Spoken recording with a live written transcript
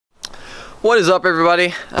What is up,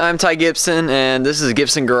 everybody? I'm Ty Gibson and this is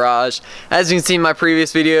Gibson Garage. As you can see in my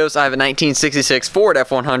previous videos, I have a 1966 Ford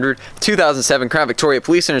F100, 2007 Crown Victoria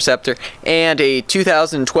Police Interceptor, and a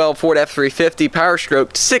 2012 Ford F350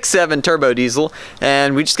 Power-stroked 6.7 turbo diesel,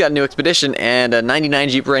 and we just got a new Expedition and a 99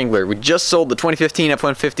 Jeep Wrangler. We just sold the 2015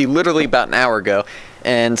 F150 literally about an hour ago,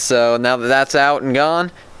 and so now that that's out and gone,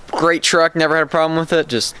 great truck, never had a problem with it,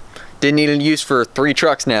 just didn't need it used for 3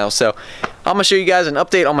 trucks now. So I'm gonna show you guys an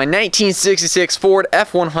update on my 1966 Ford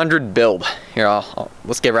F100 build. Here,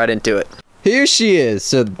 let's get right into it. Here she is.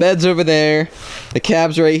 So the bed's over there, the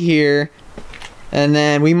cab's right here, and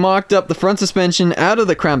then we mocked up the front suspension out of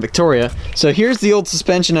the Crown Victoria. So here's the old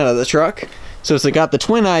suspension out of the truck. So it's got the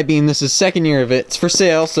twin I-beam. This is second year of it. It's for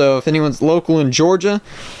sale. So if anyone's local in Georgia,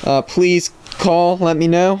 please call. Let me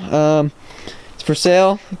know. It's for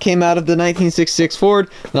sale. It came out of the 1966 Ford.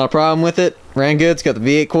 Not a problem with it. Ran good. It's got the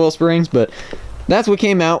V8 coil springs, but that's what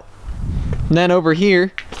came out. And then over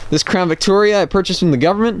here, this Crown Victoria I purchased from the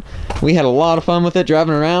government. We had a lot of fun with it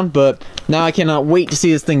driving around, but now I cannot wait to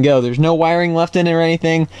see this thing go. There's no wiring left in it or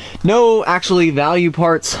anything. No actually value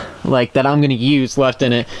parts like that I'm going to use left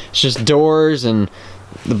in it. It's just doors, and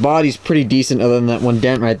the body's pretty decent other than that one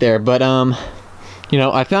dent right there. But you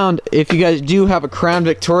know, I found if you guys do have a Crown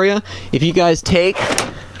Victoria, if you guys take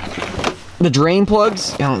the drain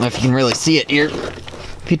plugs, I don't know if you can really see it here.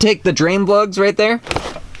 If you take the drain plugs right there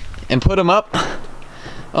and put them up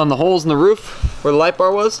on the holes in the roof where the light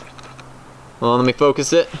bar was. Well, let me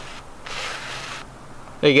focus it.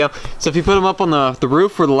 There you go. So if you put them up on the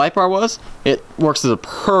roof where the light bar was, it works as a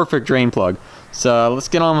perfect drain plug. So let's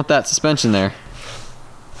get on with that suspension there.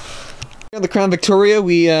 The Crown Victoria,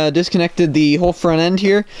 we disconnected the whole front end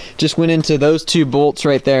here. Just went into those 2 bolts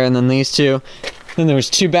right there, and then these 2. Then there was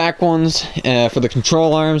 2 back ones for the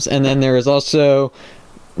control arms, and then there was also,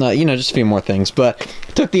 you know, just a few more things. But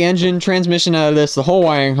took the engine, transmission out of this, the whole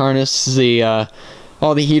wiring harness, the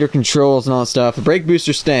all the heater controls and all that stuff. The brake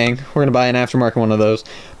booster's staying. We're gonna buy an aftermarket one of those.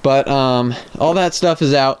 But all that stuff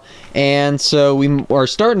is out, and so we are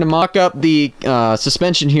starting to mock up the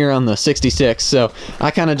suspension here on the 66. So I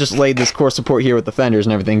kind of just laid this core support here with the fenders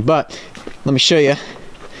and everything. But let me show you.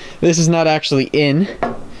 This is not actually in,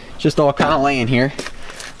 just all kind of laying here.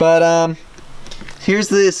 But here's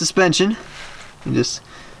the suspension. Just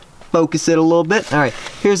focus it a little bit. All right,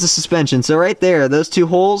 here's the suspension. So right there, those 2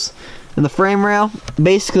 holes in the frame rail,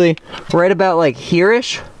 basically right about like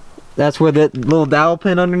here-ish. That's where the little dowel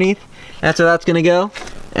pin underneath, that's where that's gonna go,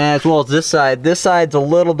 as well as this side. This side's a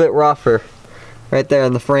little bit rougher right there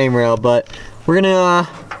in the frame rail, but we're gonna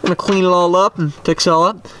clean it all up and fix it all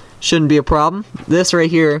up. Shouldn't be a problem. This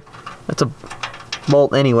right here, that's a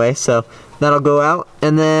bolt anyway, so that'll go out,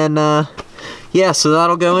 and then yeah, so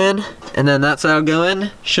that'll go in, and then that side will go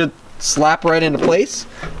in. Should slap right into place.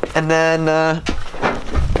 And then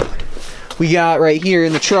we got right here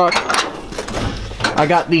in the truck, I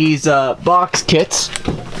got these box kits.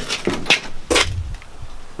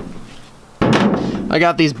 I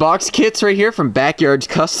got these box kits right here from Backyards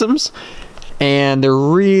Customs, and they're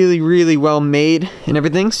really well made and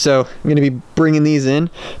everything, so I'm gonna be bringing these in.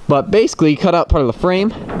 But basically, cut out part of the frame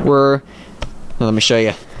where, let me show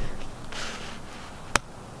you.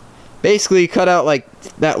 Basically, cut out like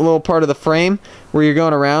that little part of the frame where you're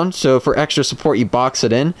going around, so for extra support you box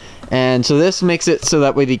it in. And so this makes it so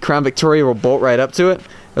that way the Crown Victoria will bolt right up to it,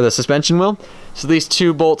 or the suspension will. So these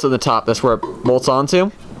 2 bolts at the top, that's where it bolts onto.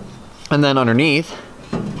 And then underneath,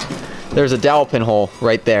 there's a dowel pin hole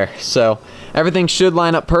right there. So everything should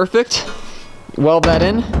line up perfect. Weld that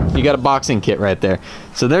in, you got a boxing kit right there.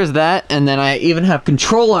 So there's that, and then I even have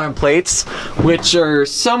control arm plates, which are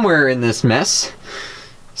somewhere in this mess.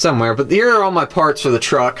 Somewhere, but here are all my parts for the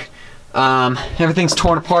truck. Everything's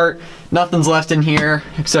torn apart. Nothing's left in here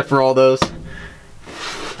except for all those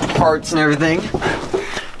parts and everything.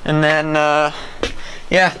 And then,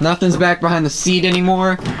 yeah, nothing's back behind the seat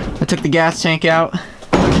anymore. I took the gas tank out.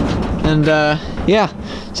 And, yeah,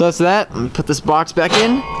 so that's that. Let me put this box back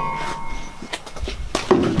in.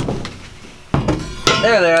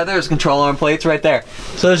 There they are. There's control arm plates right there.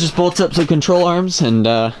 So there's just bolts up some control arms, and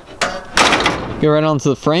go right onto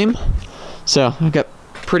the frame. So I've got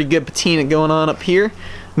pretty good patina going on up here.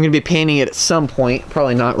 I'm gonna be painting it at some point,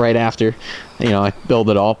 probably not right after, you know, I build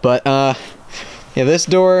it all. But yeah, this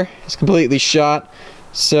door is completely shot.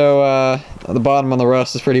 So the bottom on the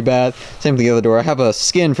rust is pretty bad. Same with the other door. I have a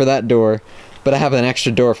skin for that door, but I have an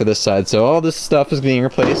extra door for this side. So all this stuff is being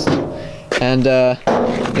replaced. And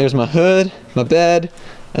there's my hood, my bed,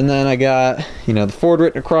 and then I got, you know, the Ford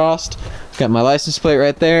written across. Got my license plate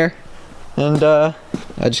right there. And I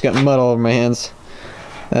just got mud all over my hands.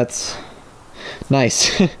 That's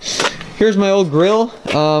nice. here's my old grill.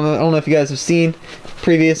 I don't know if you guys have seen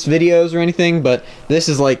previous videos or anything, but this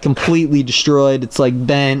is like completely destroyed. It's like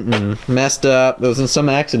bent and messed up. There was some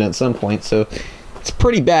accident at some point, so it's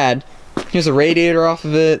pretty bad. Here's a radiator off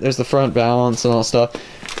of it. There's the front balance and all stuff.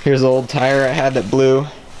 Here's the old tire I had that blew,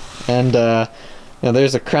 and you know,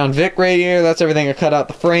 there's a Crown Vic radiator. That's everything I cut out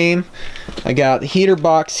the frame. I got the heater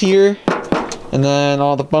box here, and then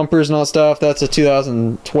all the bumpers and all that stuff. That's a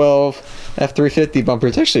 2012 F350 bumper.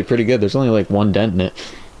 It's actually pretty good. There's only like one dent in it,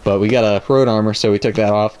 but we got a road armor, so we took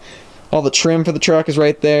that off. All the trim for the truck is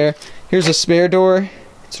right there. Here's a spare door.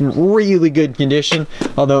 It's in really good condition,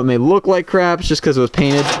 although it may look like crap. It's just because it was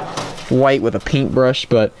painted white with a paintbrush,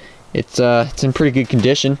 but it's in pretty good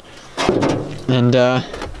condition. And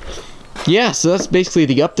yeah, so that's basically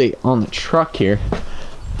the update on the truck here.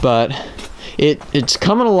 But it's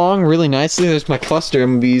coming along really nicely. There's my cluster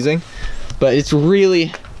I'm gonna be using, but it's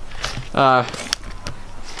really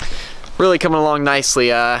really coming along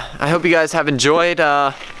nicely. I hope you guys have enjoyed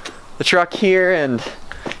the truck here, and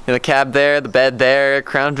you know, the cab there, the bed there,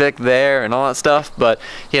 Crown Vic there, and all that stuff. But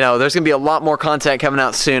you know, there's gonna be a lot more content coming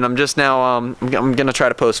out soon. I'm just now I'm gonna try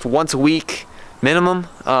to post once a week minimum.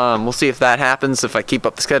 We'll see if that happens, if I keep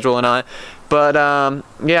up the schedule or not. But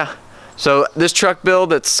yeah, so this truck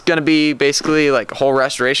build, it's gonna be basically like a whole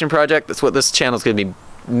restoration project. That's what this channel is gonna be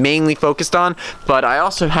mainly focused on. But I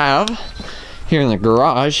also have here in the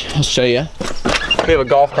garage, I'll show you, we have a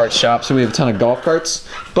golf cart shop, so we have a ton of golf carts.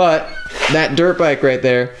 But that dirt bike right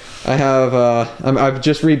there, I have I've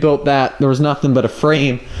just rebuilt that. There was nothing but a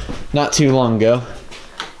frame not too long ago,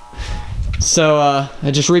 so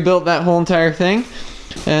I just rebuilt that whole entire thing.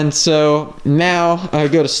 And so now I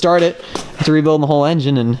go to start it to rebuild the whole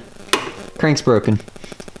engine, and crank's broken.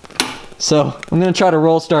 So I'm gonna try to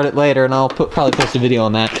roll start it later, and I'll probably post a video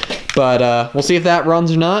on that. But we'll see if that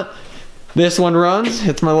runs or not. This one runs.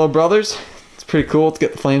 It's my little brother's. It's pretty cool. It's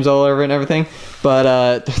got the flames all over it and everything.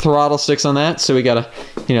 But the throttle sticks on that, so we gotta,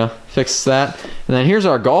 you know, fix that. And then here's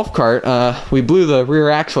our golf cart. We blew the rear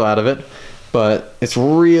axle out of it, but it's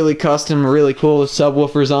really custom, really cool. There's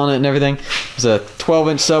subwoofers on it and everything. There's a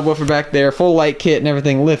 12-inch subwoofer back there, full light kit and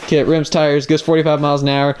everything, lift kit, rims, tires, goes 45 miles an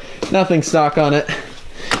hour. Nothing stock on it.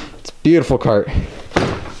 It's a beautiful cart.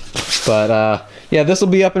 But yeah, this will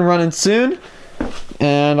be up and running soon,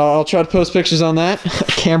 and I'll try to post pictures on that.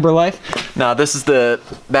 Camber life. Now this is the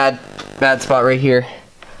bad spot right here. I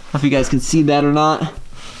don't know if you guys can see that or not.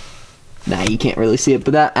 Nah, you can't really see it,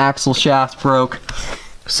 but that axle shaft broke.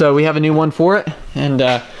 So we have a new one for it, and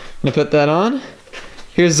I'm gonna put that on.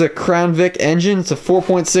 Here's the Crown Vic engine. It's a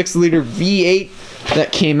 4.6 liter V8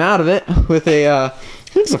 that came out of it with a, I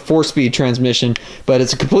think it's a 4-speed transmission, but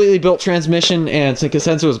it's a completely built transmission, and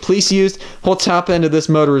since it was police used, whole top end of this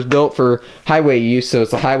motor was built for highway use, so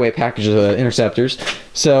it's a highway package of the interceptors.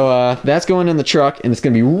 So that's going in the truck, and it's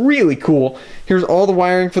gonna be really cool. Here's all the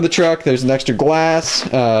wiring for the truck. There's an extra glass,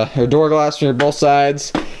 or door glass for both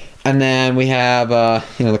sides. And then we have,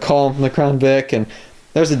 you know, the column from the Crown Vic, and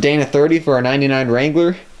there's a Dana 30 for our 99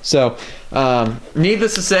 Wrangler. So,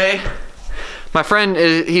 needless to say, my friend,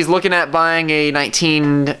 he's looking at buying a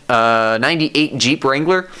 1998 Jeep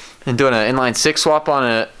Wrangler and doing an inline 6 swap on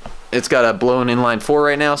it. It's got a blown inline 4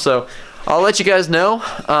 right now, so I'll let you guys know.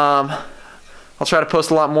 I'll try to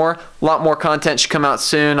post a lot more content should come out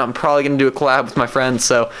soon. I'm probably going to do a collab with my friends,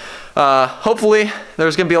 so hopefully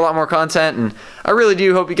there's going to be a lot more content, and I really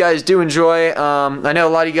do hope you guys do enjoy. I know a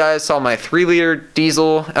lot of you guys saw my 3-liter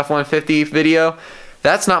diesel F150 video.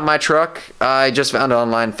 That's not my truck. I just found it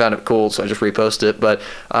online, found it cool, so I just reposted it. But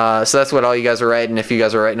so that's what all you guys are writing. If you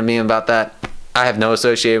guys are writing to me about that, I have no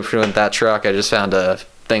association with that truck. I just found a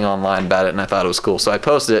thing online about it, and I thought it was cool, so I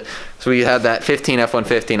posted it. So we had that 15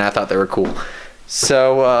 F150, and I thought they were cool.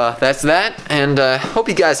 So that's that, and hope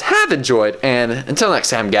you guys have enjoyed, and until next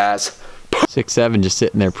time, guys. 6.7 just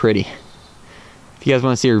sitting there pretty. If you guys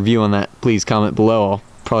want to see a review on that, please comment below. I'll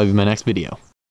probably be my next video.